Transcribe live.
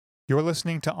You're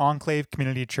listening to Enclave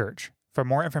Community Church. For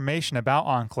more information about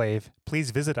Enclave,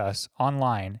 please visit us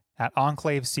online at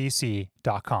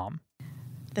enclavecc.com.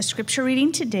 The scripture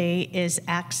reading today is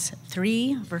Acts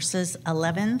 3, verses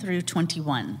 11 through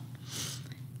 21.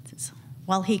 It says,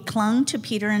 "While he clung to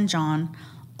Peter and John,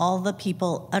 all the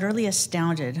people, utterly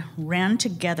astounded, ran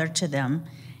together to them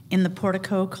in the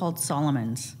portico called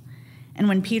Solomon's. And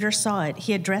when Peter saw it,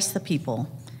 he addressed the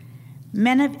people,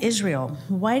 'Men of Israel,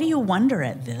 why do you wonder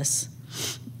at this?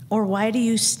 Or why do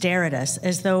you stare at us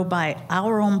as though by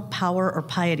our own power or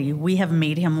piety we have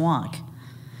made him walk?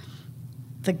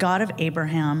 The God of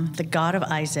Abraham, the God of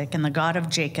Isaac, and the God of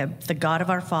Jacob, the God of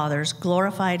our fathers,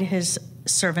 glorified his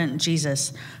servant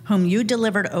Jesus, whom you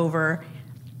delivered over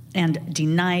and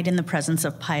denied in the presence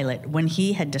of Pilate when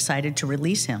he had decided to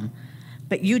release him.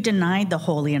 But you denied the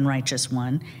holy and righteous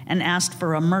one and asked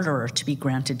for a murderer to be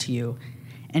granted to you.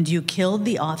 And you killed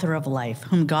the author of life,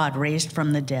 whom God raised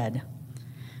from the dead.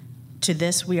 To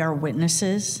this we are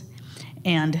witnesses,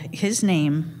 and his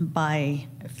name, by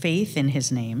faith in his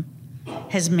name,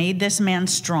 has made this man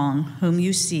strong, whom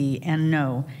you see and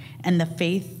know, and the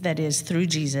faith that is through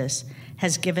Jesus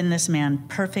has given this man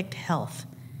perfect health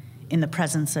in the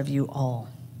presence of you all.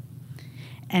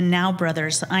 And now,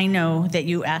 brothers, I know that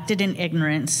you acted in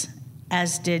ignorance,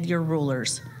 as did your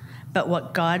rulers. But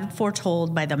what God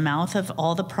foretold by the mouth of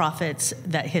all the prophets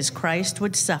that his Christ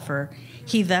would suffer,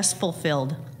 he thus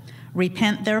fulfilled.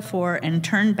 Repent, therefore, and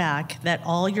turn back, that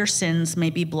all your sins may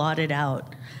be blotted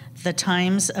out. The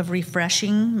times of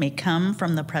refreshing may come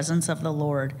from the presence of the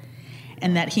Lord,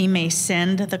 and that he may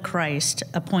send the Christ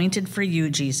appointed for you,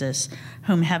 Jesus,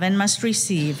 whom heaven must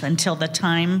receive until the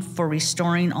time for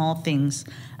restoring all things,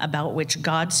 about which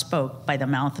God spoke by the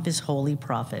mouth of his holy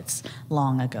prophets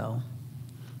long ago."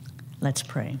 Let's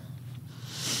pray.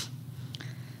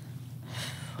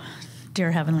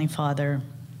 Dear Heavenly Father,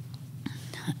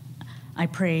 I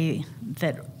pray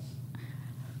that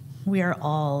we are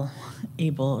all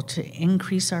able to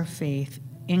increase our faith,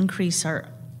 increase our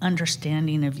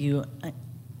understanding of you,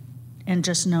 and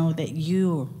just know that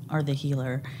you are the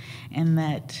healer, and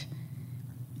that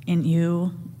in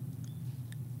you,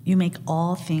 you make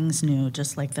all things new,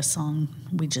 just like the song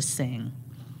we just sang.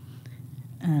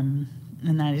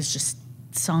 And that is just,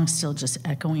 song still just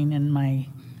echoing in my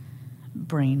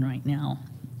brain right now.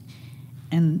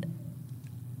 And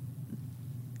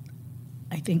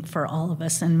I think for all of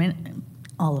us, and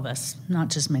all of us, not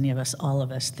just many of us, all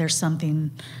of us, there's something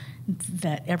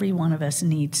that every one of us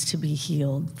needs to be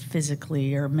healed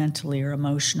physically or mentally or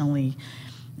emotionally.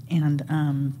 And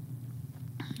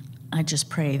I just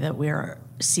pray that we are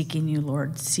seeking you,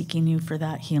 Lord, seeking you for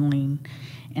that healing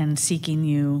and seeking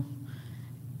you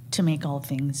to make all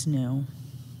things new.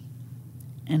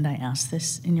 And I ask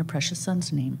this in your precious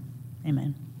Son's name.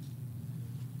 Amen.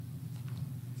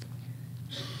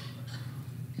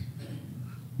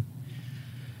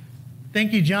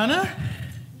 Thank you, Jonna.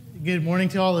 Good morning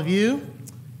to all of you.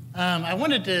 I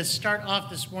wanted to start off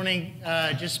this morning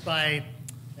just by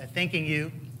thanking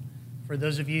you for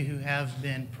those of you who have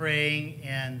been praying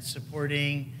and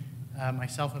supporting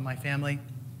myself and my family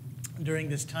during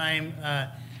this time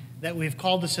that we've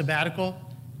called the sabbatical.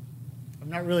 I'm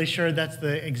not really sure that's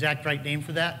the exact right name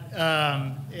for that.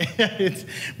 It's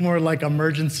more like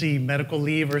emergency medical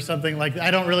leave or something like that.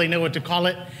 I don't really know what to call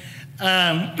it.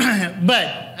 But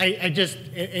I just,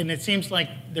 and it seems like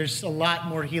there's a lot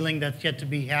more healing that's yet to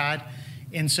be had.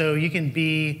 And so you can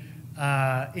be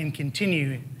in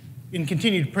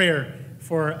continued prayer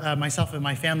for myself and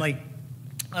my family.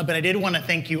 But I did want to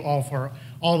thank you all for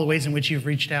all the ways in which you've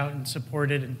reached out and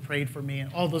supported and prayed for me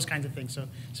and all those kinds of things.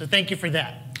 So thank you for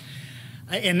that.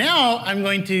 And now I'm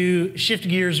going to shift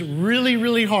gears really,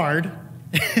 really hard,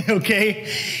 okay,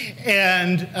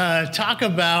 and talk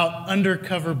about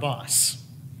Undercover Boss.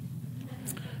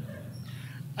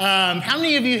 How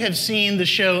many of you have seen the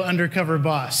show Undercover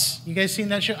Boss? You guys seen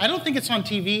that show? I don't think it's on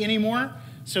TV anymore,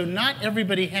 so not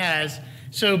everybody has.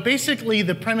 So basically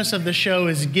the premise of the show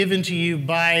is given to you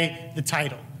by the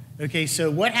title. Okay, so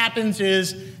what happens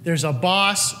is there's a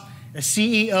boss, a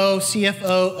CEO,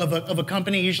 CFO of a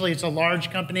company. Usually it's a large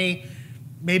company,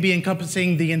 maybe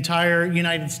encompassing the entire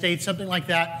United States, something like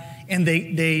that. And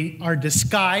they are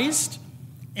disguised,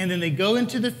 and then they go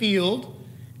into the field,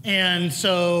 and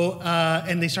so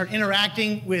and they start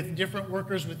interacting with different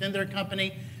workers within their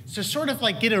company to sort of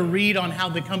like get a read on how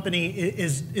the company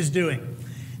is doing.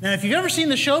 Now, if you've ever seen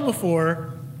the show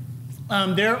before,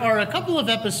 there are a couple of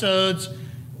episodes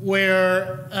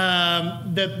where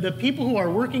the people who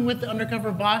are working with the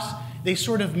undercover boss, they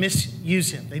sort of misuse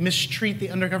him. They mistreat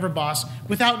the undercover boss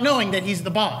without knowing that he's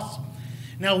the boss.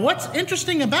 Now, what's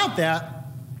interesting about that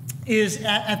is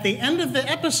at the end of the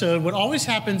episode, what always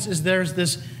happens is there's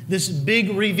this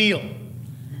big reveal,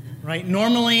 right?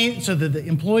 Normally, so that the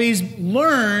employees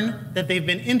learn that they've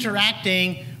been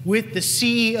interacting with the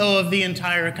CEO of the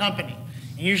entire company.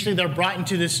 And usually they're brought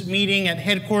into this meeting at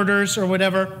headquarters or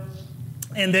whatever,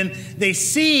 and then they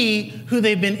see who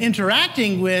they've been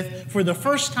interacting with for the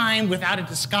first time without a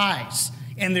disguise,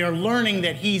 and they're learning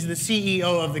that he's the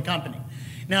CEO of the company.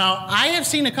 Now, I have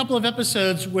seen a couple of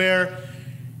episodes where,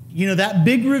 that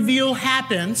big reveal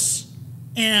happens,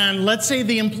 and let's say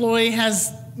the employee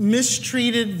has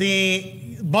mistreated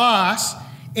the boss,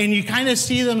 and you kind of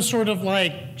see them sort of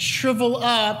like shrivel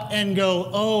up and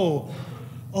go,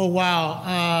 oh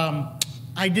wow,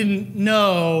 I didn't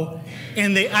know.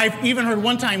 And I've even heard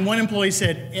one time one employee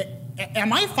said,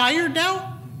 am I fired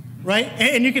now? Right?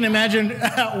 And you can imagine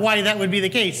why that would be the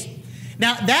case.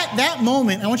 Now, that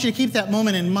moment, I want you to keep that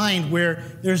moment in mind where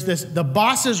there's the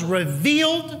boss is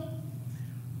revealed,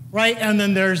 right? And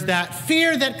then there's that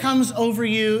fear that comes over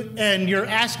you, and you're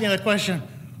asking the question,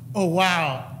 oh,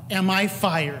 wow, am I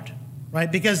fired?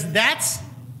 Right? Because that's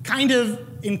kind of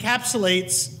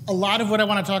encapsulates a lot of what I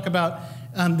want to talk about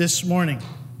this morning.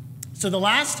 So the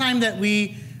last time that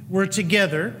we were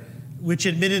together, which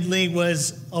admittedly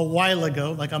was a while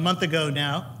ago, like a month ago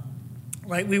now,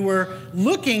 right? We were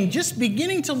just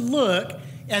beginning to look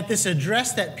at this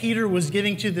address that Peter was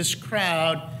giving to this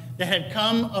crowd that had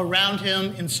come around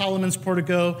him in Solomon's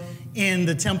portico in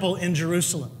the temple in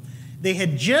Jerusalem. They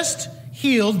had just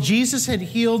Jesus had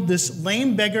healed this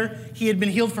lame beggar. He had been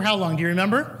healed for how long? Do you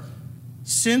remember?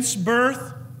 Since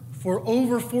birth, for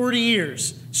over 40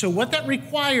 years. So what that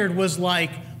required was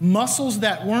like muscles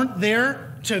that weren't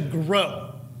there to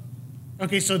grow.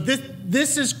 Okay, so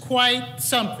this is quite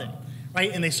something,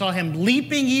 right? And they saw him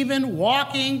leaping even,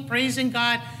 walking, praising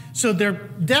God. So they're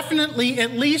definitely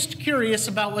at least curious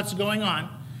about what's going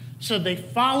on. So they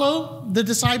follow the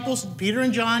disciples, Peter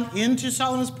and John, into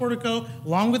Solomon's portico,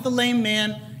 along with the lame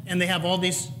man, and they have all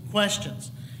these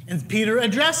questions. And Peter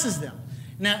addresses them.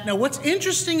 Now, what's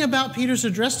interesting about Peter's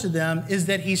address to them is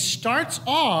that he starts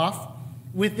off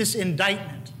with this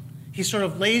indictment. He sort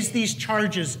of lays these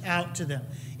charges out to them.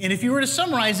 And if you were to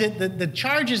summarize it, the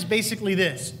charge is basically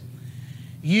this.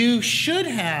 You should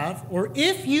have, or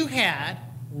if you had,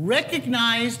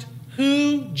 recognized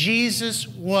who Jesus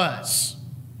was,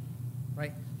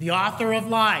 right? The author of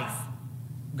life,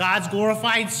 God's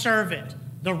glorified servant,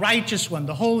 the righteous one,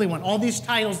 the holy one, all these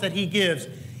titles that he gives.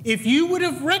 If you would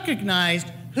have recognized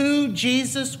who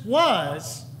Jesus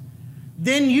was,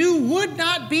 then you would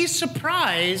not be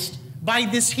surprised by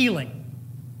this healing,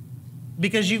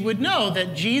 because you would know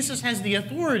that Jesus has the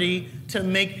authority to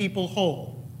make people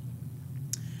whole.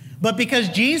 But because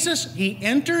Jesus, he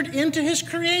entered into his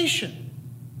creation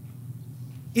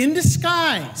in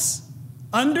disguise,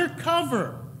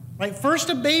 undercover, right? First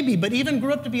a baby, but even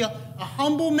grew up to be a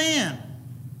humble man,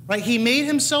 right? He made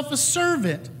himself a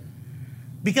servant.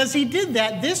 Because he did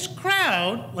that, this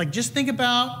crowd, like just think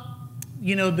about,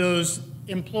 those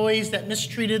employees that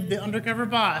mistreated the undercover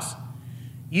boss.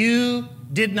 You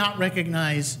did not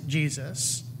recognize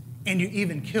Jesus, and you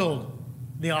even killed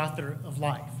the author of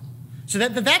life. So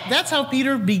that's how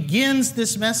Peter begins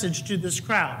this message to this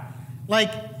crowd.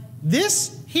 Like,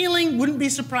 this healing wouldn't be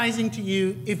surprising to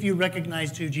you if you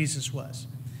recognized who Jesus was.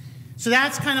 So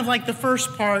that's kind of like the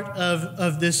first part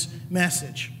of this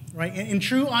message, right? In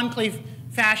true Enclave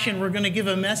fashion, we're going to give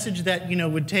a message that,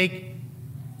 would take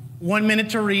 1 minute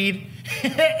to read,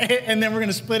 and then we're going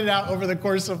to split it out over the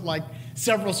course of like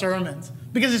several sermons,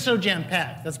 because it's so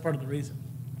jam-packed. That's part of the reason.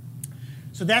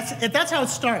 So that's how it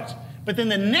starts. But then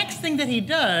the next thing that he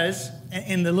does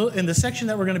in the section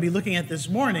that we're going to be looking at this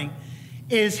morning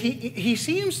is Peter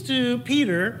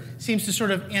seems to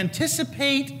sort of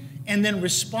anticipate and then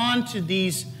respond to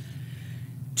these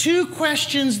two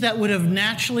questions that would have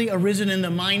naturally arisen in the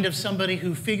mind of somebody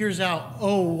who figures out,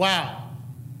 oh, wow,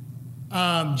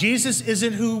 Jesus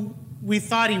isn't who we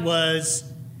thought he was.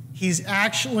 He's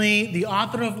actually the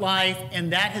author of life,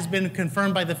 and that has been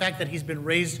confirmed by the fact that he's been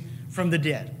raised from the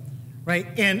dead, right?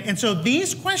 And so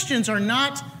these questions are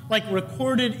not like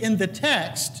recorded in the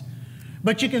text,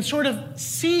 but you can sort of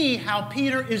see how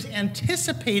Peter is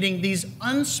anticipating these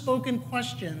unspoken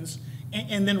questions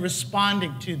and then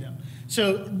responding to them.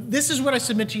 So this is what I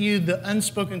submit to you the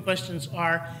unspoken questions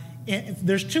are.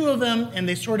 There's two of them, and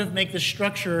they sort of make the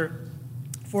structure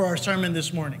for our sermon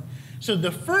this morning. So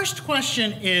the first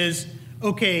question is,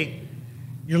 okay,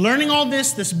 you're learning all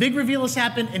this big reveal has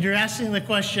happened, and you're asking the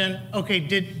question, okay,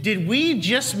 did we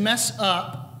just mess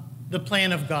up the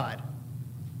plan of God?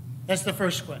 That's the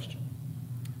first question.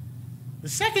 The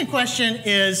second question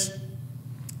is,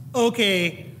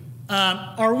 okay,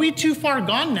 Are we too far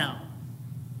gone now?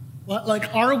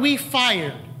 Like, are we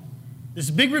fired? This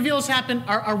big reveal has happened.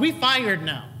 Are we fired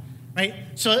now? Right?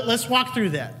 So let's walk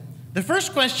through that. The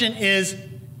first question is,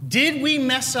 did we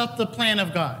mess up the plan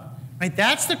of God? Right?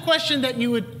 That's the question that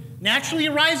you would naturally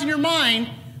arise in your mind.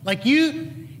 Like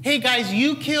hey guys,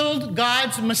 you killed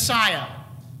God's Messiah.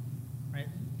 Right?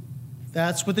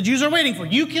 That's what the Jews are waiting for.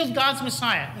 You killed God's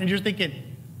Messiah. And you're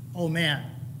thinking, oh man,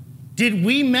 did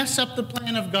we mess up the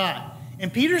plan of God?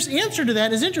 And Peter's answer to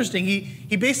that is interesting.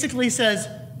 He basically says,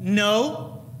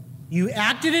 no, you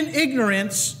acted in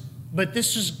ignorance, but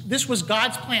this was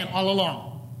God's plan all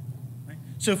along. Right?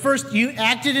 So first, you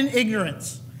acted in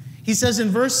ignorance. He says in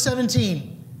verse 17,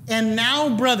 and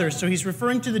now, brothers, so he's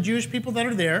referring to the Jewish people that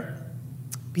are there.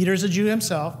 Peter's a Jew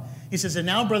himself. He says, and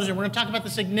now, brothers, and we're going to talk about the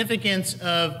significance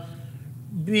of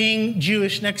being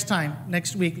Jewish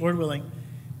next week, Lord willing.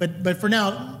 But for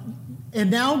now, and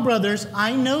now, brothers,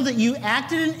 I know that you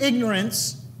acted in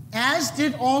ignorance, as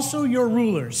did also your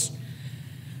rulers.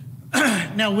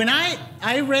 Now, when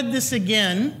I read this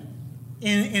again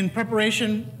in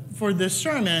preparation for this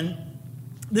sermon,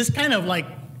 this kind of like,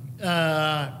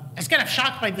 I was kind of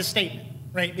shocked by this statement,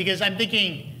 right? Because I'm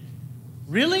thinking,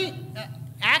 really?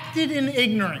 Acted in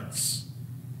ignorance.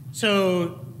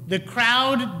 So the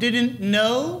crowd didn't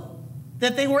know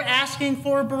that they were asking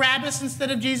for Barabbas instead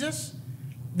of Jesus?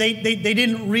 They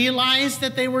didn't realize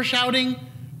that they were shouting,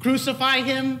 crucify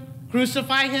him,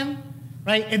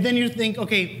 right? And then you think,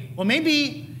 okay, well,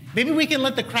 maybe we can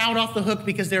let the crowd off the hook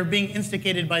because they're being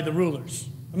instigated by the rulers.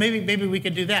 Maybe we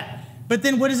could do that. But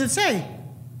then what does it say?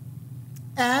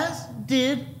 As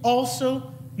did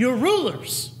also your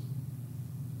rulers.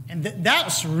 And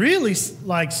that's really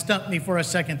like stumped me for a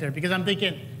second there, because I'm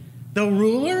thinking, the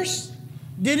rulers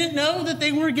didn't know that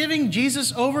they were giving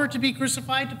Jesus over to be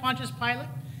crucified to Pontius Pilate?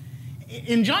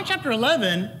 In John chapter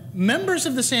 11, members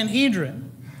of the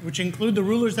Sanhedrin, which include the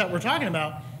rulers that we're talking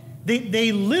about,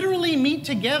 they literally meet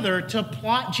together to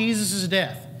plot Jesus'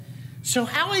 death. So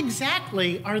how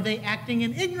exactly are they acting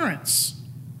in ignorance?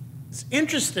 It's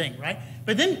interesting, right?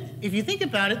 But then if you think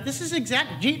about it, this is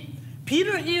exactly,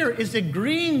 Peter here is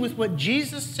agreeing with what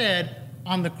Jesus said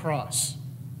on the cross.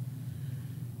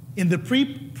 In the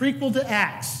prequel to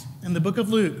Acts, in the book of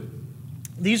Luke,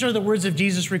 these are the words of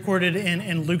Jesus recorded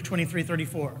in Luke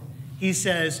 23:34. He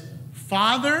says,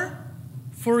 Father,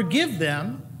 forgive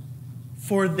them,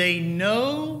 for they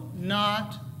know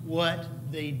not what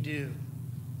they do.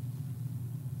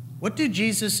 What do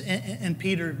Jesus and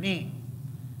Peter mean?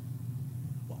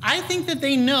 Well, I think that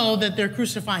they know that they're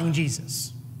crucifying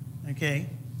Jesus, okay?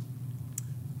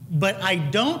 But I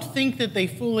don't think that they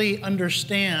fully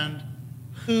understand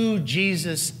who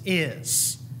Jesus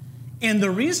is. And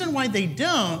the reason why they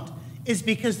don't is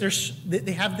because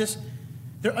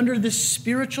they're under this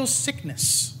spiritual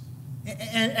sickness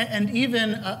and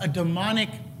even a demonic,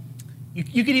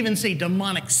 you could even say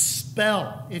demonic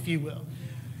spell, if you will.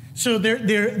 So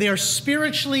they are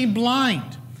spiritually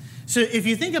blind. So if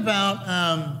you think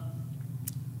about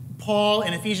Paul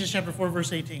in Ephesians chapter 4,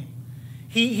 verse 18,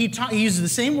 he uses the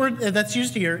same word that's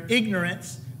used here,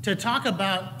 ignorance, to talk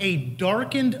about a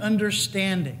darkened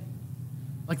understanding.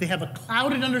 Like they have a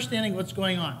clouded understanding of what's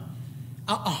going on.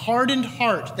 A hardened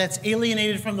heart that's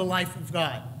alienated from the life of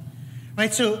God.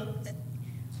 Right? So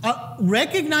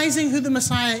recognizing who the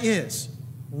Messiah is,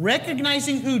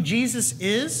 recognizing who Jesus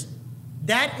is,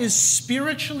 that is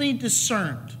spiritually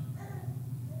discerned.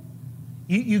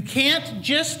 You can't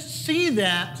just see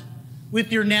that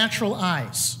with your natural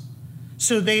eyes.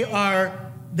 So they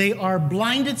are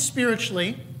blinded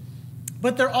spiritually,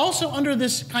 but they're also under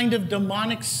this kind of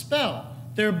demonic spell.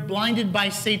 They're blinded by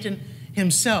Satan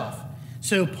himself.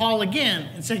 So Paul again,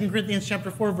 in 2 Corinthians chapter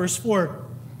 4, verse 4,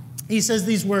 he says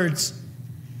these words.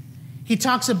 He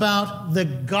talks about the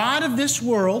God of this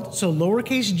world, so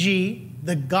lowercase g,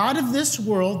 the God of this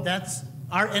world, that's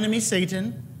our enemy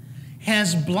Satan,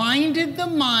 has blinded the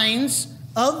minds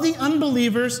of the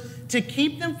unbelievers to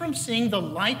keep them from seeing the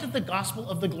light of the gospel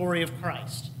of the glory of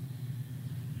Christ.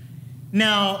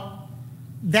 Now,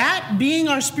 that being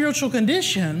our spiritual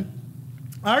condition,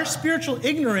 our spiritual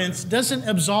ignorance doesn't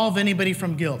absolve anybody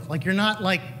from guilt. Like you're not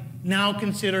like now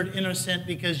considered innocent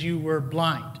because you were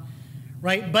blind,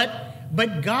 right?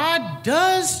 But God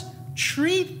does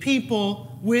treat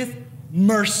people with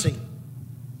mercy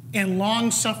and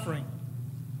long suffering,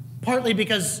 partly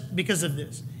because of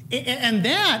this. And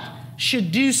that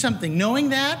should do something. Knowing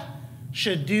that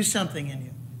should do something in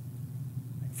you.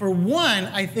 For one,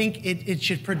 I think it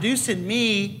should produce in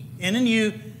me and in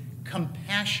you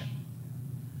compassion.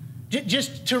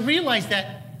 Just to realize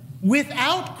that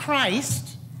without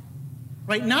Christ,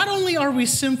 right? Not only are we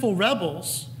sinful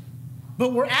rebels,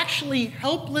 but we're actually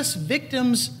helpless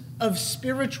victims of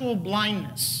spiritual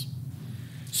blindness.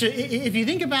 So if you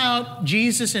think about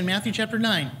Jesus in Matthew chapter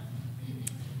 9,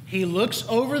 he looks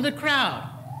over the crowd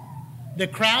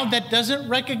that doesn't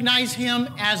recognize him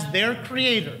as their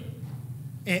creator,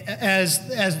 as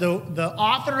the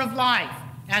author of life,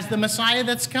 as the Messiah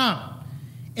that's come.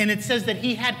 And it says that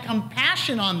he had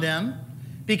compassion on them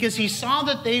because he saw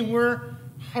that they were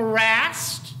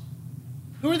harassed.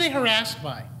 Who are they harassed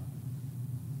by?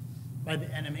 By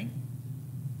the enemy.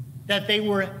 That they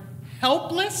were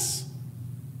helpless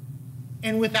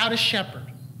and without a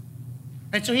shepherd.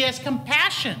 Right? So he has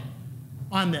compassion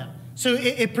on them. So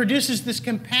it produces this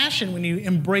compassion when you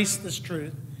embrace this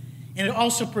truth. And it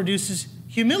also produces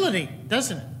humility,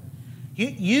 doesn't it?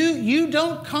 You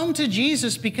don't come to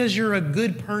Jesus because you're a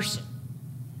good person.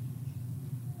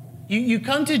 You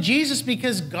come to Jesus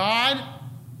because God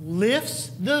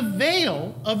lifts the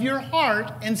veil of your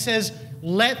heart and says,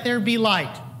 let there be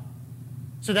light.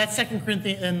 So that's 2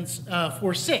 Corinthians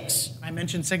 4:6. I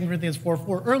mentioned 2 Corinthians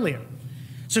 4:4 earlier.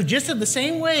 So just in the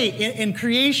same way in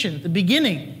creation, at the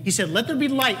beginning, he said, let there be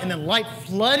light, and then light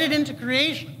flooded into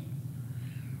creation.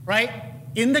 Right?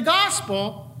 In the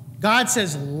gospel, God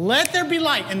says, let there be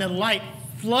light, and then light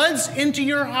floods into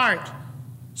your heart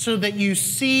so that you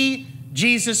see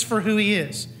Jesus for who he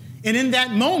is. And in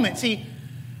that moment, see,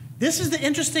 this is the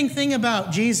interesting thing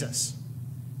about Jesus.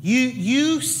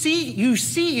 You see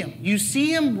him. You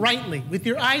see him rightly. With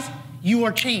your eyes, you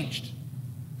are changed.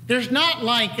 There's not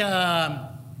like,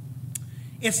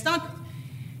 it's not,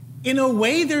 in a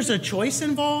way there's a choice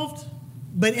involved,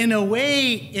 but in a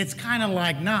way it's kind of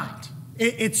like not.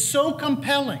 It's so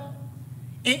compelling.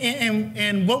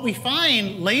 And what we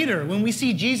find later when we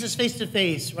see Jesus face to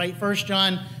face, right? 1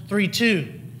 John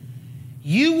 3:2,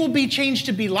 you will be changed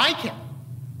to be like him.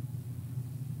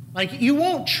 Like you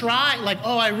won't try, like,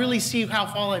 oh, I really see how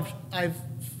far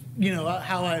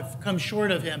how I've come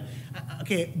short of him.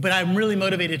 Okay, but I'm really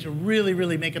motivated to really,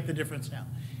 really make up the difference now.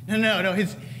 No.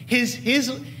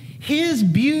 His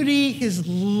beauty, his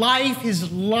life, his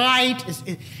light,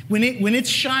 when it's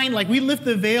shine, like we lift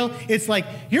the veil, it's like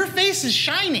your face is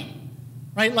shining,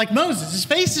 right? Like Moses, his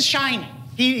face is shining.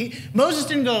 Moses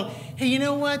didn't go, hey, you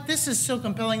know what? This is so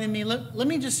compelling to me. Let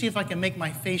me just see if I can make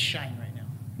my face shine right now.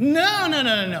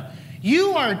 No.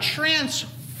 You are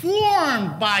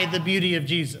transformed by the beauty of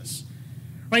Jesus,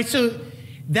 right? So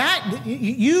that,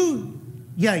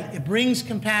 it brings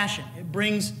compassion. It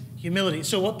brings humility.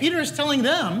 So what Peter is telling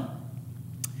them,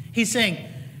 he's saying,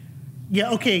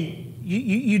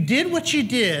 you did what you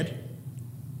did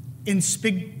in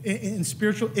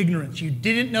spiritual ignorance. You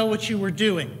didn't know what you were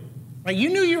doing. Right? You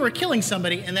knew you were killing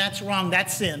somebody, and that's wrong,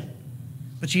 that's sin.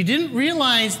 But you didn't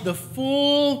realize the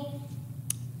fullness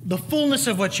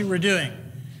of what you were doing.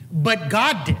 But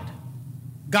God did.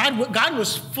 God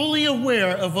was fully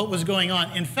aware of what was going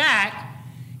on. In fact,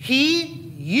 he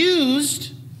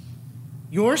used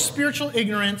your spiritual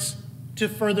ignorance to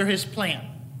further his plan.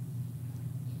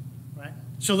 Right?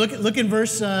 So look in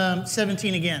verse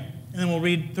 17 again, and then we'll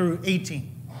read through 18.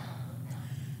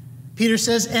 Peter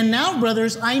says, and now,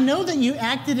 brothers, I know that you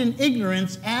acted in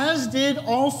ignorance, as did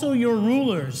also your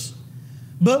rulers.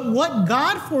 But what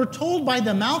God foretold by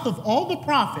the mouth of all the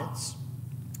prophets,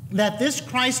 that this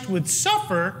Christ would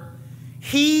suffer,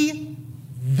 he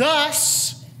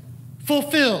thus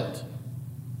fulfilled.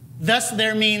 Thus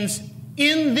there means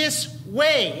in this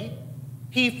way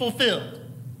he fulfilled.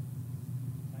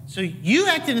 So you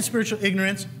acted in spiritual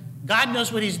ignorance. God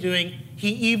knows what he's doing. He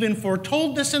even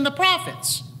foretold this in the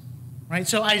prophets. Right?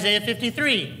 So Isaiah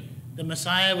 53, the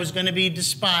Messiah was going to be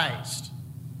despised.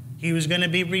 He was going to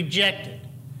be rejected.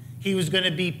 He was going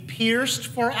to be pierced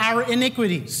for our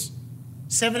iniquities.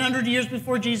 700 years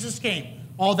before Jesus came,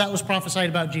 all that was prophesied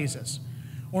about Jesus.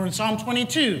 Or in Psalm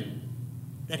 22,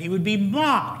 that he would be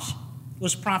mocked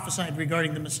was prophesied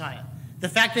regarding the Messiah. The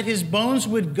fact that his bones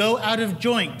would go out of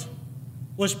joint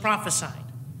was prophesied.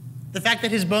 The fact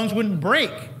that his bones wouldn't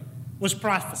break was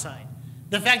prophesied.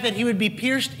 The fact that he would be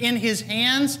pierced in his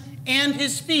hands and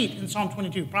his feet in Psalm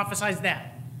 22 prophesies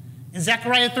that. In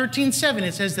Zechariah 13:7,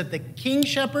 it says that the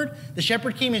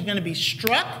shepherd king is going to be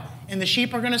struck and the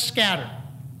sheep are going to scatter.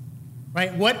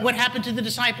 Right? What happened to the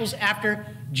disciples after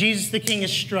Jesus the king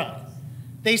is struck?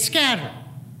 They scattered.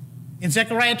 In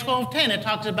Zechariah 12:10, it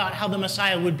talks about how the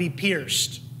Messiah would be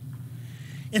pierced.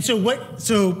 And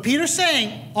so Peter's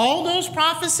saying all those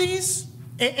prophecies,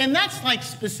 and that's like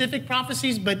specific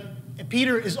prophecies, but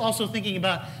Peter is also thinking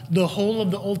about the whole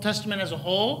of the Old Testament as a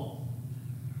whole.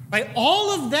 Right?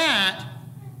 All of that,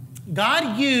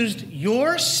 God used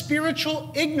your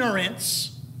spiritual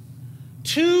ignorance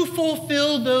to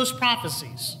fulfill those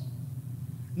prophecies.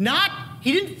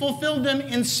 He didn't fulfill them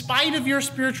in spite of your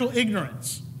spiritual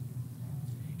ignorance.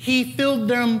 He filled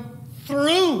them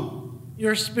through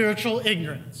your spiritual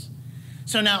ignorance.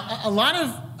 So now, a lot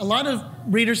of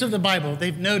readers of the Bible,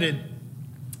 they've noted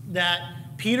that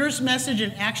Peter's message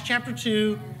in Acts chapter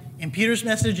 2 and Peter's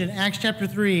message in Acts chapter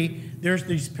 3, there's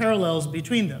these parallels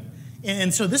between them.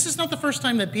 And so this is not the first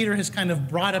time that Peter has kind of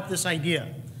brought up this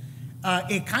idea.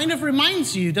 It kind of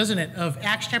reminds you, doesn't it, of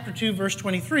Acts chapter 2, verse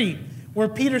 23, where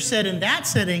Peter said in that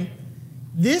setting,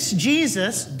 this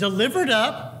Jesus delivered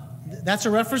up, that's a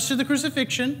reference to the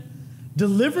crucifixion,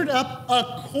 delivered up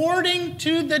according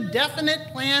to the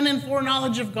definite plan and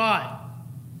foreknowledge of God.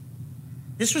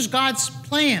 This was God's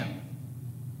plan.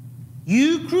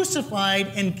 You crucified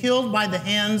and killed by the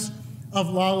hands of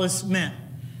lawless men.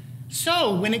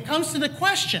 So, when it comes to the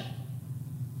question,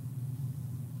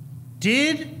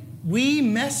 did we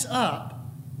mess up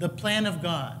the plan of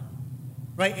God?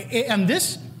 Right? And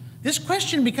this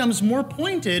question becomes more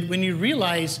pointed when you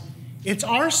realize it's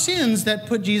our sins that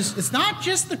put Jesus. It's not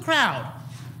just the crowd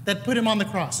that put him on the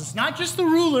cross. It's not just the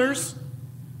rulers.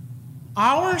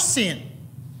 Our sin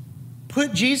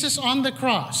put Jesus on the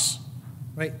cross.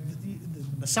 Right?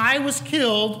 The Messiah was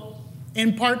killed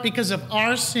in part because of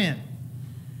our sin.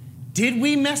 Did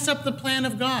we mess up the plan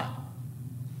of God?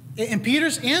 And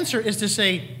Peter's answer is to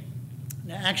say,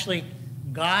 actually,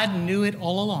 God knew it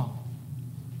all along.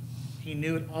 He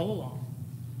knew it all along.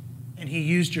 And he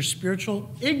used your spiritual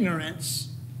ignorance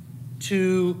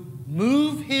to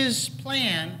move his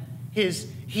plan,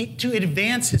 to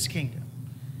advance his kingdom.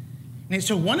 And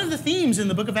so one of the themes in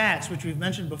the book of Acts, which we've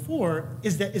mentioned before,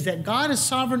 is that God is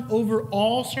sovereign over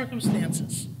all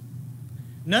circumstances.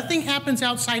 Nothing happens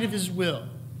outside of his will.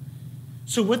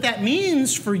 So what that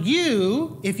means for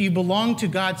you, if you belong to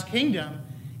God's kingdom,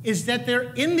 is that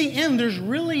in the end, there's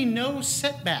really no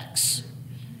setbacks.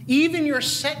 Even your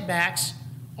setbacks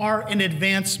are an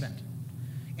advancement.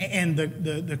 And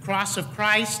the cross of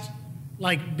Christ,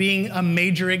 like being a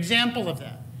major example of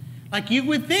that. Like you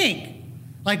would think,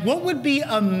 like what would be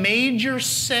a major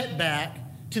setback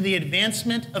to the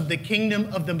advancement of the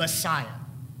kingdom of the Messiah?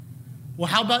 Well,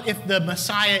 how about if the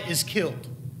Messiah is killed?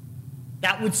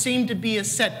 That would seem to be a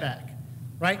setback,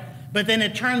 right? But then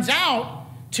it turns out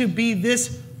to be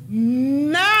this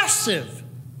massive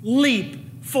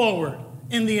leap forward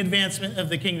in the advancement of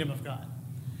the kingdom of God.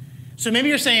 So maybe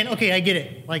you're saying, okay, I get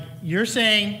it. Like you're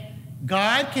saying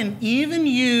God can even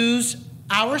use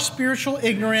our spiritual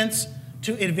ignorance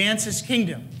to advance his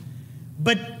kingdom.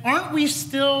 But aren't we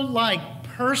still like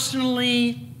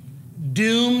personally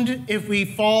doomed if we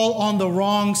fall on the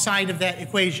wrong side of that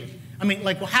equation? I mean,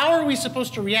 like, how are we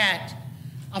supposed to react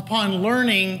upon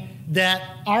learning that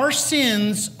our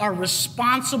sins are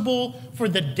responsible for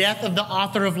the death of the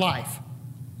author of life?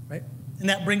 Right? And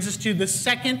that brings us to the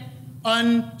second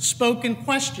unspoken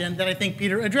question that I think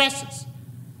Peter addresses.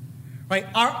 Right?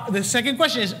 The second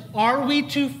question is, are we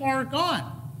too far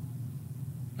gone?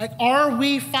 Like, are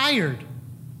we fired?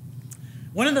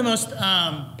 One of the most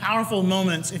powerful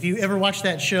moments, if you ever watch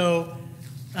that show,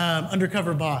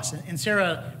 Undercover Boss, and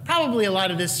Sarah, probably a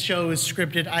lot of this show is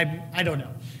scripted. I don't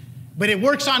know, but it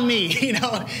works on me, you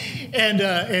know.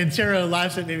 And Sarah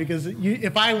laughs at me because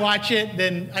if I watch it,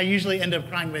 then I usually end up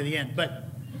crying by the end. But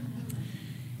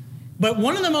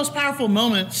one of the most powerful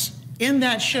moments in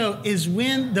that show is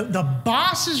when the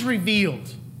boss is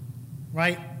revealed,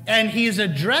 right? And he is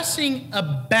addressing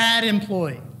a bad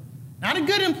employee, not a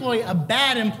good employee, a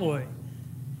bad employee,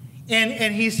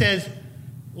 and he says,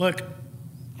 "Look,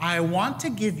 I want to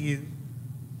give you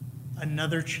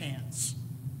another chance.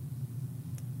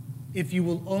 If you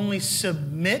will only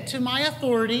submit to my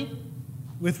authority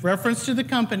with reference to the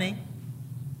company,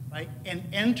 right, and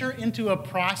enter into a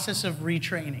process of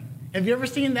retraining." Have you ever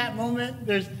seen that moment?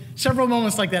 There's several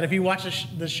moments like that if you watch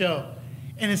the show.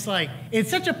 And it's like, it's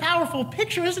such a powerful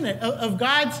picture, isn't it, of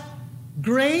God's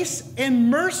grace and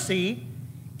mercy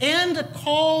and a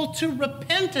call to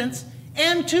repentance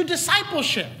and to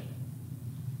discipleship.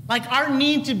 Like our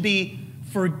need to be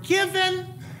forgiven,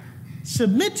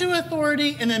 submit to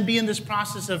authority, and then be in this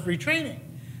process of retraining,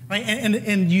 right?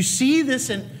 And you see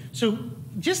this, and so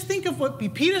just think of what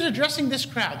Peter's addressing this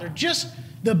crowd.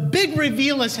 The big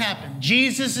reveal has happened.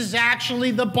 Jesus is actually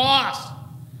the boss,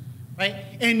 right?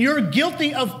 And you're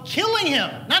guilty of killing him,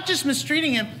 not just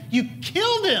mistreating him. You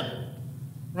killed him,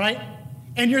 right?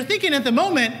 And you're thinking at the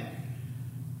moment,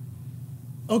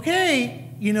 okay,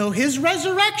 you know, his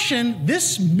resurrection,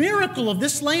 this miracle of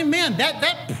this lame man,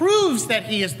 that proves that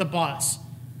he is the boss.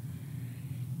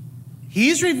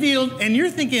 He's revealed, and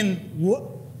you're thinking,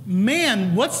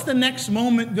 man, what's the next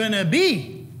moment going to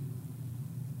be?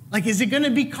 Like, is it going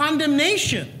to be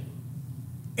condemnation?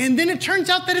 And then it turns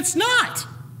out that it's not.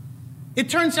 It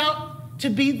turns out to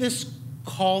be this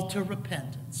call to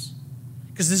repentance.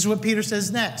 Because this is what Peter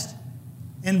says next.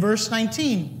 In verse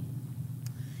 19,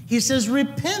 he says,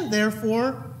 repent,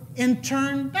 therefore, and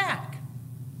turn back.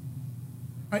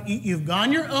 Right, you've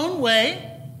gone your own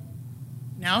way.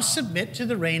 Now submit to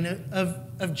the reign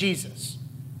of Jesus.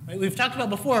 Right, we've talked about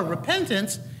before,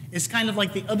 repentance is kind of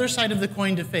like the other side of the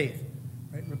coin to faith.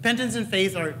 Right? Repentance and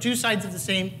faith are two sides of the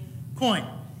same coin.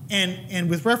 And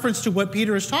with reference to what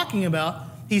Peter is talking about,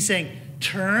 he's saying,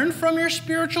 turn from your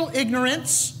spiritual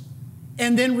ignorance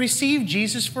and then receive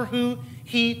Jesus for who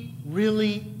he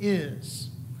really is.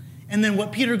 And then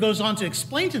what Peter goes on to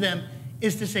explain to them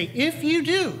is to say, if you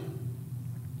do,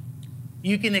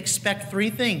 you can expect three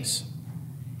things.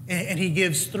 And he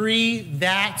gives three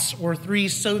that's or three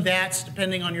so that's,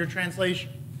 depending on your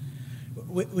translation.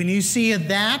 When you see a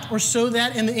that or so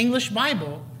that in the English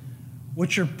Bible,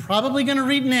 what you're probably going to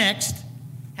read next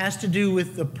has to do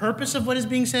with the purpose of what is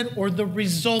being said or the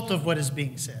result of what is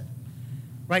being said.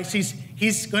 Right? So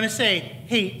he's going to say,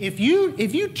 hey, if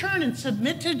you turn and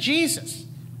submit to Jesus,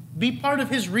 be part of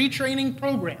his retraining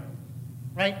program,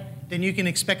 right? Then you can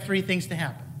expect three things to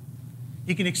happen.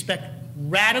 You can expect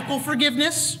radical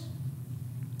forgiveness,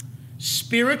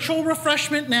 spiritual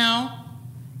refreshment now,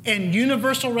 and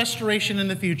universal restoration in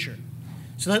the future.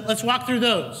 So let's walk through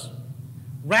those.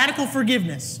 Radical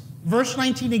forgiveness. Verse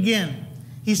 19 again.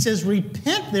 He says,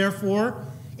 repent, therefore,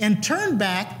 and turn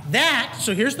back that,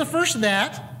 so here's the first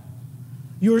that,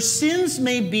 your sins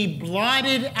may be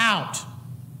blotted out.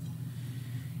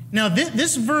 Now,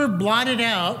 this verb blotted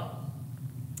out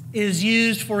is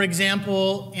used, for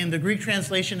example, in the Greek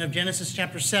translation of Genesis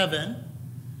chapter 7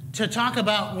 to talk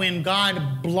about when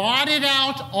God blotted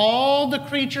out all the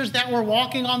creatures that were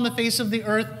walking on the face of the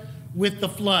earth with the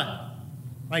flood.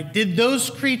 Right? Did those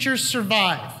creatures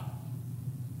survive?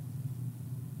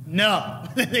 No,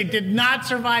 they did not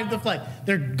survive the flood.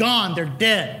 They're gone, they're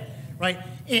dead. Right?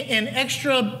 In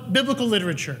extra biblical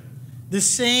literature, the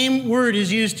same word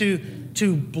is used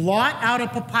to blot out a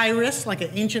papyrus, like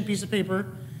an ancient piece of paper,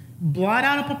 blot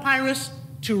out a papyrus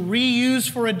to reuse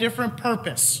for a different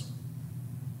purpose.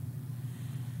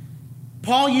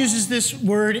 Paul uses this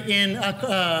word in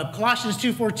Colossians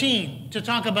 2:14 to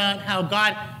talk about how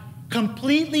God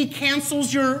completely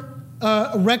cancels your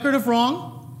record of wrong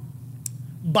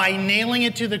by nailing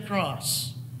it to the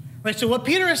cross. Right? So what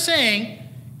Peter is saying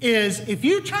is if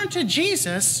you turn to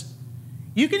Jesus,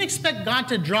 you can expect God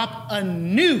to drop a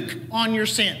nuke on your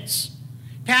sins.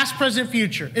 Past, present,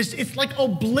 future. It's like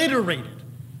obliterated.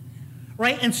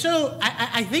 Right? And so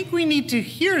I think we need to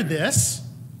hear this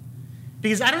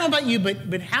because I don't know about you,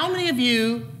 but how many of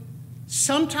you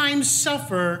sometimes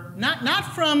suffer,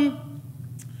 not from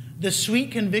the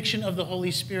sweet conviction of the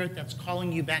Holy Spirit that's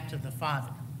calling you back to the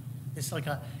Father. It's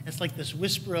like this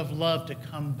whisper of love to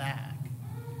come back.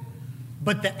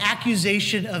 But the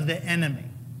accusation of the enemy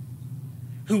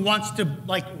who wants to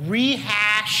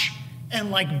rehash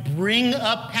and bring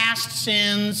up past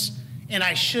sins and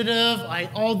I should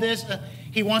have, all this.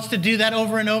 He wants to do that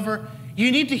over and over.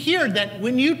 You need to hear that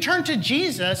when you turn to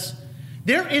Jesus,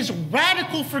 there is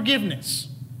radical forgiveness.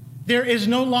 There is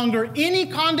no longer any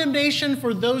condemnation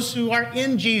for those who are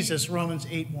in Jesus, Romans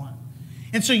 8:1.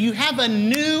 And so you have a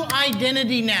new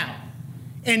identity now.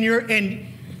 And you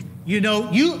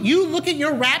look at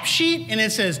your rap sheet and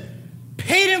it says,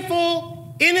 paid in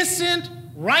full, innocent,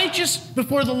 righteous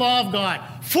before the law of God,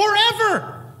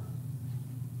 forever.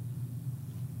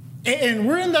 And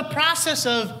we're in the process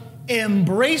of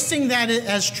embracing that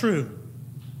as true,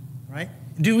 right?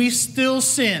 Do we still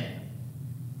sin?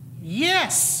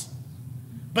 Yes.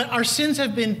 But our sins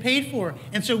have been paid for.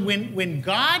 And so when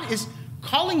God is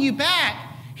calling you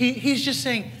back, he's just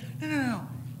saying, no.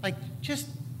 Just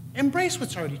embrace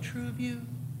what's already true of you.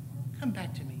 Come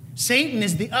back to me. Satan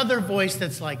is the other voice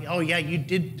that's like, oh yeah, you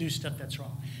did do stuff that's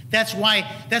wrong. That's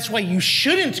why you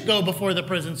shouldn't go before the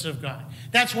presence of God.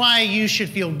 That's why you should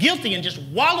feel guilty and just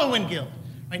wallow in guilt.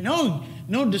 Right? No,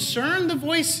 discern the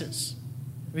voices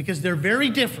because they're very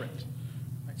different.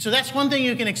 Right? So that's one thing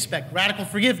you can expect, radical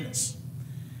forgiveness.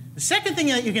 The second thing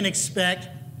that you can expect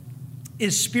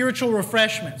is spiritual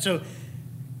refreshment. So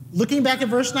looking back at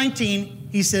verse 19,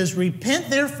 he says, repent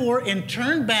therefore and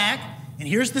turn back. And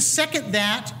here's the second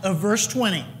that of verse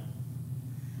 20.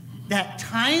 That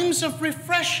times of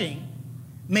refreshing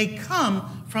may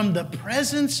come from the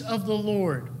presence of the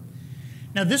Lord.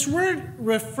 Now this word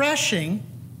refreshing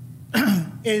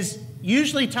is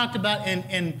usually talked about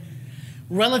in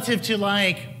relative to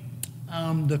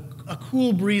a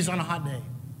cool breeze on a hot day,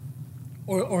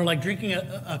 or like drinking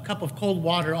a cup of cold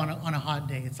water on a hot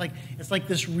day. It's like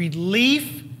this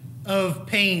relief of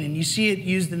pain, and you see it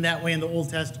used in that way in the Old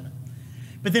Testament.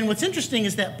 But then what's interesting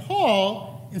is that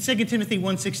Paul, in 2 Timothy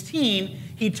 1:16,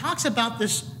 he talks about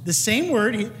the same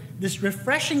word, this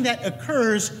refreshing that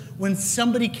occurs when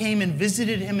somebody came and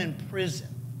visited him in prison.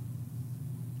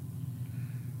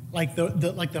 Like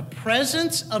the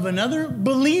presence of another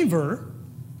believer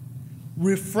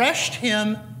refreshed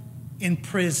him in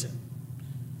prison,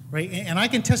 right? And I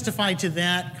can testify to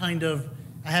that kind of,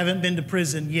 I haven't been to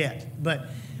prison yet, but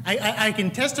I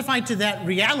can testify to that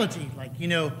reality. Like, you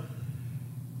know,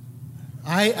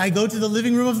 I go to the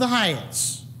living room of the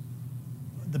Hyatts,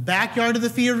 the backyard of the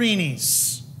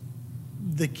Fiorinis,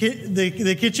 the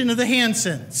kitchen of the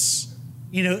Hansons.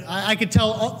 You know, I could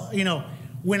tell, you know,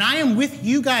 when I am with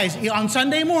you guys on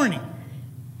Sunday morning,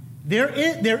 there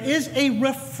is a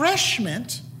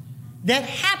refreshment that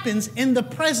happens in the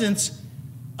presence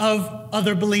of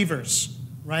other believers,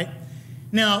 right?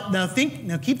 Now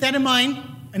keep that in mind,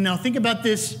 and now think about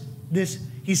this.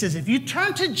 He says, if you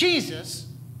turn to Jesus,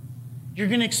 you're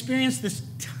going to experience this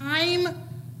time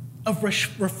of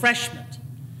refreshment.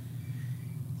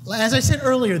 As I said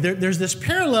earlier, there's this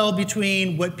parallel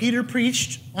between what Peter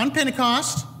preached on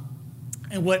Pentecost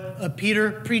and what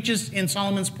Peter preaches in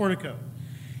Solomon's portico.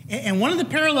 And one of the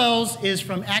parallels is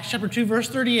from Acts chapter 2, verse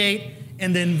 38,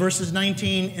 and then verses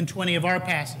 19 and 20 of our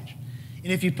passage.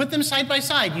 And if you put them side by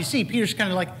side, you see Peter's kind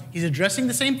of like, he's addressing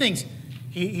the same things.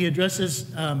 He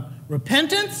addresses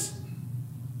repentance,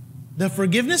 the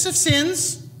forgiveness of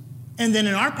sins, and then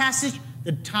in our passage,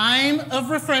 the time of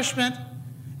refreshment.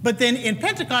 But then in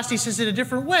Pentecost, he says it a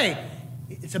different way.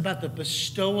 It's about the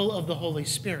bestowal of the Holy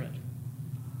Spirit.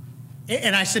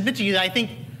 And I submit to you that I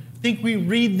think we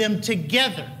read them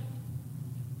together.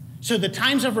 So the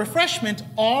times of refreshment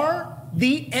are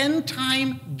the end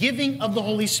time giving of the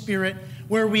Holy Spirit,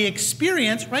 where we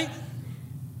experience, right?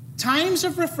 Times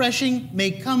of refreshing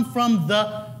may come from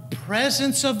the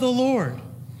presence of the Lord.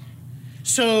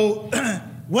 So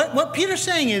what Peter's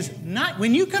saying is, not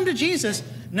when you come to Jesus,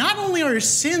 not only are your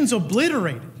sins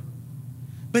obliterated,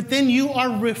 but then you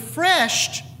are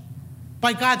refreshed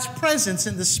by God's presence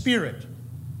in the Spirit.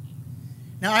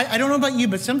 Now, I don't know about you,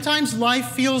 but sometimes life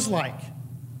feels like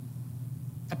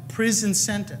a prison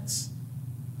sentence.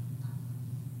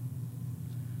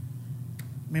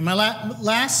 I mean, my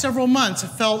last several months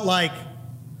have felt like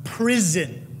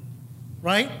prison,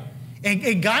 right?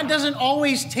 And God doesn't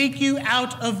always take you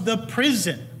out of the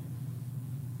prison.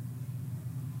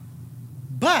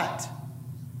 But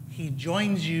he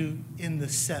joins you in the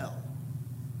cell.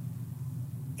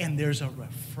 And there's a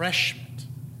refreshment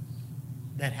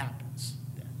that happens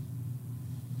then.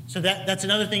 So that's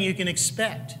another thing you can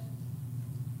expect.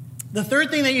 The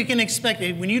third thing that you can expect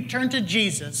when you turn to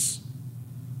Jesus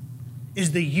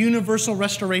is the universal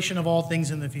restoration of all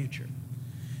things in the future.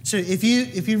 So if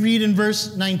you read in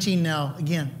verse 19 now,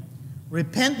 again,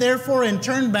 repent therefore and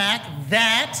turn back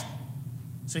that,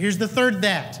 so here's the third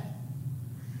that,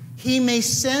 he may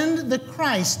send the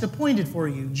Christ appointed for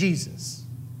you, Jesus,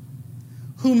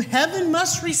 whom heaven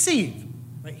must receive.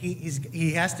 Right?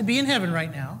 He has to be in heaven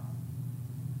right now,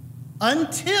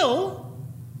 until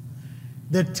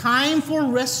the time for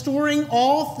restoring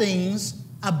all things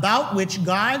about which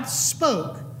God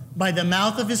spoke by the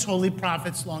mouth of his holy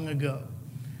prophets long ago.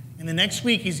 And the next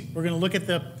week, we're going to look at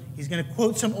he's going to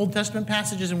quote some Old Testament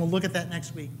passages, and we'll look at that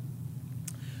next week.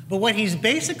 But what he's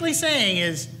basically saying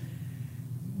is,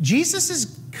 Jesus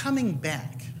is coming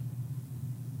back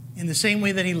in the same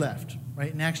way that he left,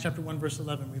 right? In Acts chapter 1, verse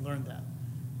 11, we learned that,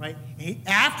 right?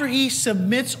 After he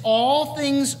submits all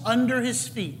things under his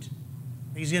feet,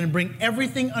 he's going to bring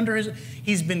everything under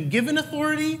he's been given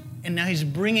authority, and now he's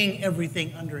bringing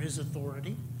everything under his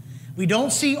authority. We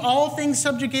don't see all things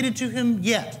subjugated to him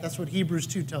yet. That's what Hebrews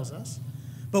 2 tells us.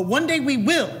 But one day we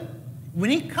will. When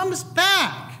he comes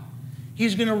back,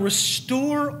 he's going to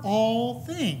restore all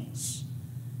things.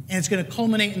 And it's going to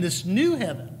culminate in this new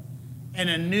heaven and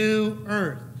a new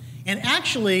earth. And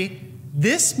actually,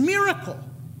 this miracle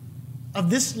of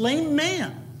this lame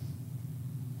man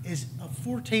is a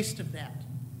foretaste of that.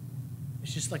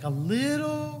 It's just like a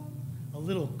little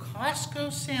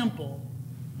Costco sample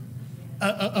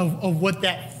of what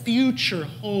that future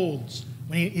holds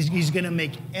when he's going to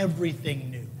make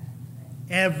everything new.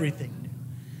 Everything new.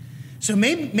 So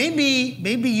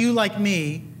maybe you, like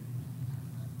me,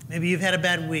 maybe you've had a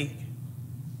bad week.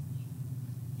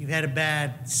 You've had a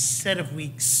bad set of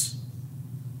weeks.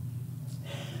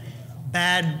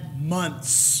 Bad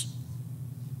months.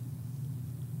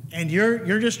 And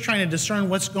you're just trying to discern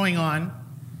what's going on.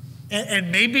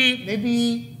 And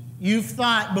maybe you've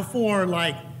thought before,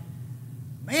 like,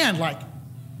 man, like,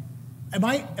 am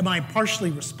I partially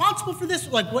responsible for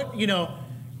this? Like, what,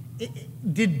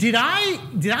 did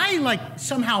I like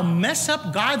somehow mess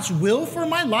up God's will for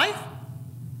my life?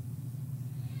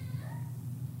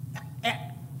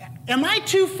 Am I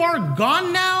too far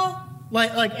gone now?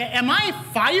 Like, am I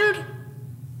fired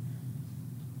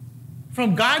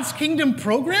from God's kingdom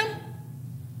program?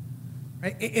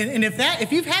 Right? And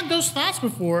if you've had those thoughts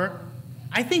before,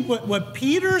 I think what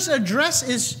Peter's address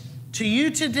is to you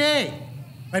today,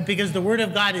 right? Because the word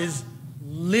of God is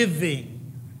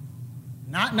living.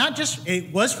 Not just,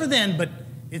 it was for then, but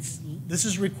this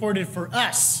is recorded for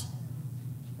us,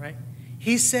 right?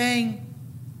 He's saying,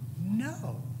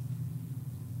 no,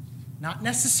 not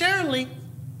necessarily.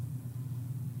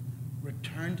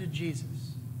 Return to Jesus.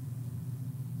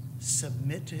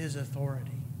 Submit to his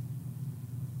authority.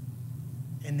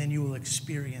 And then you will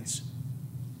experience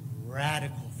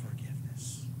radical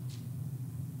forgiveness.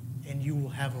 And you will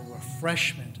have a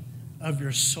refreshment of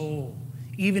your soul,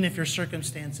 even if your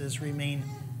circumstances remain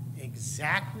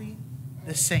exactly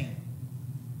the same.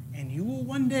 And you will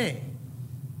one day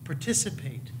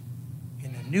participate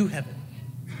in a new heaven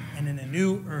and in a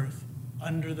new earth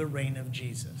under the reign of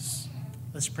Jesus.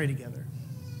 Let's pray together.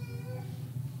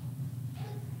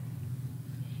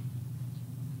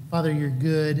 Father, you're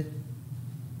good.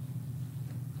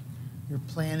 Your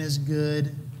plan is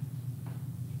good.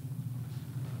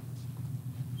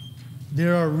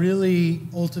 There are really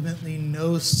ultimately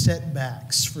no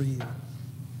setbacks for you.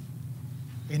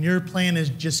 And your plan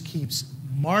just keeps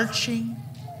marching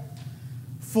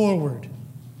forward.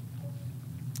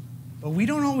 But we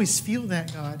don't always feel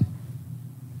that, God.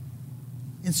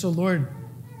 And so, Lord,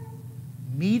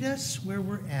 meet us where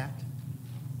we're at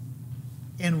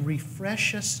and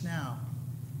refresh us now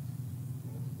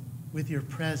with your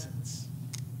presence.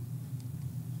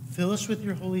 Fill us with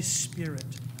your Holy Spirit.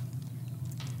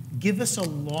 Give us a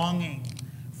longing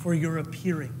for your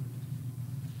appearing.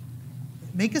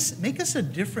 Make us a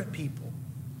different people.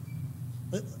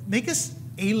 Make us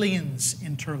aliens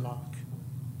in Turlock.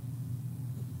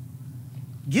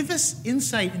 Give us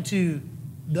insight into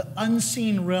the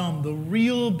unseen realm, the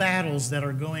real battles that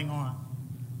are going on.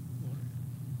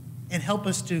 And help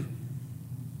us to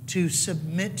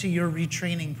submit to your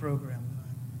retraining program.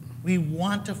 We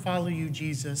want to follow you,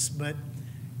 Jesus, but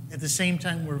at the same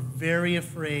time, we're very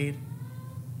afraid,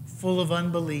 full of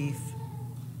unbelief.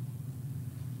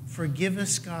 Forgive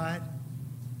us, God.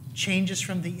 Change us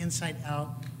from the inside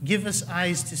out. Give us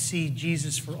eyes to see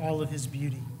Jesus for all of his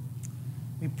beauty.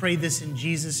 We pray this in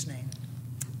Jesus' name.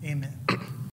 Amen.